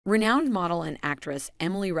Renowned model and actress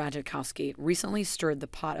Emily Ratajkowski recently stirred the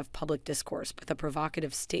pot of public discourse with a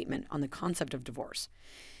provocative statement on the concept of divorce.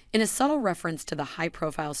 In a subtle reference to the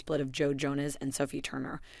high-profile split of Joe Jonas and Sophie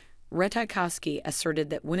Turner, Ratajkowski asserted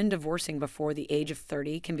that women divorcing before the age of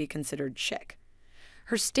 30 can be considered chic.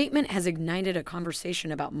 Her statement has ignited a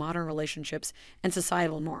conversation about modern relationships and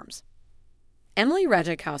societal norms. Emily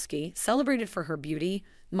Ratajkowski, celebrated for her beauty,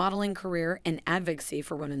 modeling career, and advocacy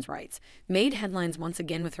for women's rights, made headlines once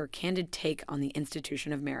again with her candid take on the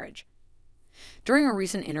institution of marriage. During a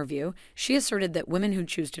recent interview, she asserted that women who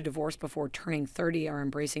choose to divorce before turning 30 are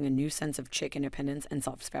embracing a new sense of chic independence and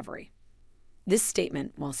self-discovery. This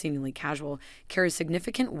statement, while seemingly casual, carries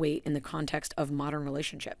significant weight in the context of modern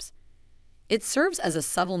relationships. It serves as a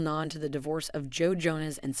subtle nod to the divorce of Joe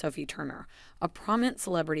Jonas and Sophie Turner, a prominent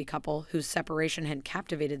celebrity couple whose separation had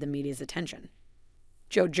captivated the media's attention.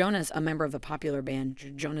 Joe Jonas, a member of the popular band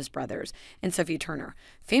Jonas Brothers, and Sophie Turner,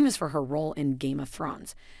 famous for her role in Game of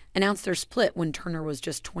Thrones, announced their split when Turner was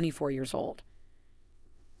just 24 years old.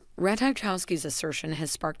 Ratajkowski's assertion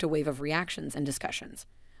has sparked a wave of reactions and discussions.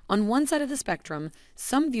 On one side of the spectrum,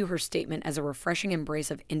 some view her statement as a refreshing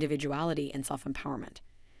embrace of individuality and self-empowerment.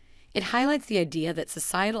 It highlights the idea that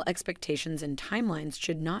societal expectations and timelines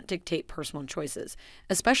should not dictate personal choices,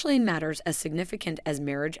 especially in matters as significant as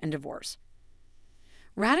marriage and divorce.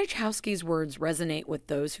 Ratajkowski's words resonate with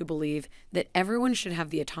those who believe that everyone should have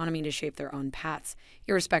the autonomy to shape their own paths,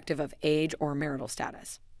 irrespective of age or marital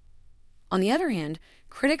status. On the other hand,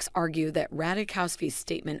 critics argue that Ratajkowski's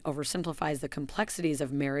statement oversimplifies the complexities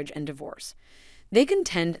of marriage and divorce. They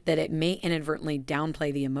contend that it may inadvertently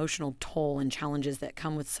downplay the emotional toll and challenges that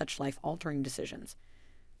come with such life-altering decisions.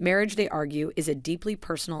 Marriage, they argue, is a deeply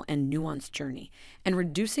personal and nuanced journey, and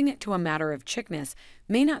reducing it to a matter of chickness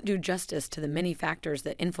may not do justice to the many factors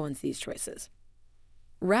that influence these choices.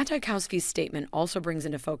 Ratajkowski's statement also brings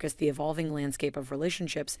into focus the evolving landscape of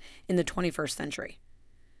relationships in the 21st century.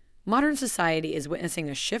 Modern society is witnessing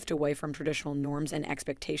a shift away from traditional norms and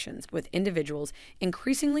expectations, with individuals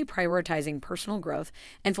increasingly prioritizing personal growth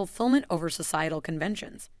and fulfillment over societal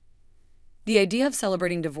conventions. The idea of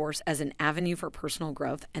celebrating divorce as an avenue for personal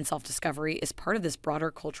growth and self-discovery is part of this broader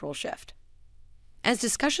cultural shift. As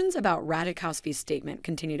discussions about Ratajkowski's statement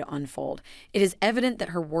continue to unfold, it is evident that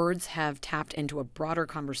her words have tapped into a broader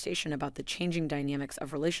conversation about the changing dynamics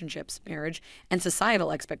of relationships, marriage, and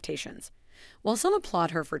societal expectations. While some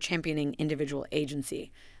applaud her for championing individual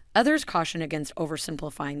agency, others caution against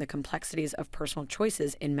oversimplifying the complexities of personal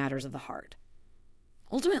choices in matters of the heart.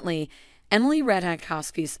 Ultimately, Emily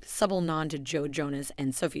Ratajkowski's subtle nod to Joe Jonas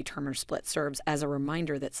and Sophie Turner's split serves as a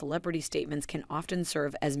reminder that celebrity statements can often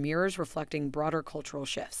serve as mirrors reflecting broader cultural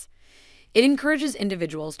shifts. It encourages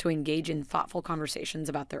individuals to engage in thoughtful conversations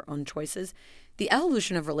about their own choices, the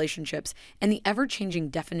evolution of relationships, and the ever-changing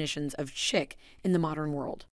definitions of chic in the modern world.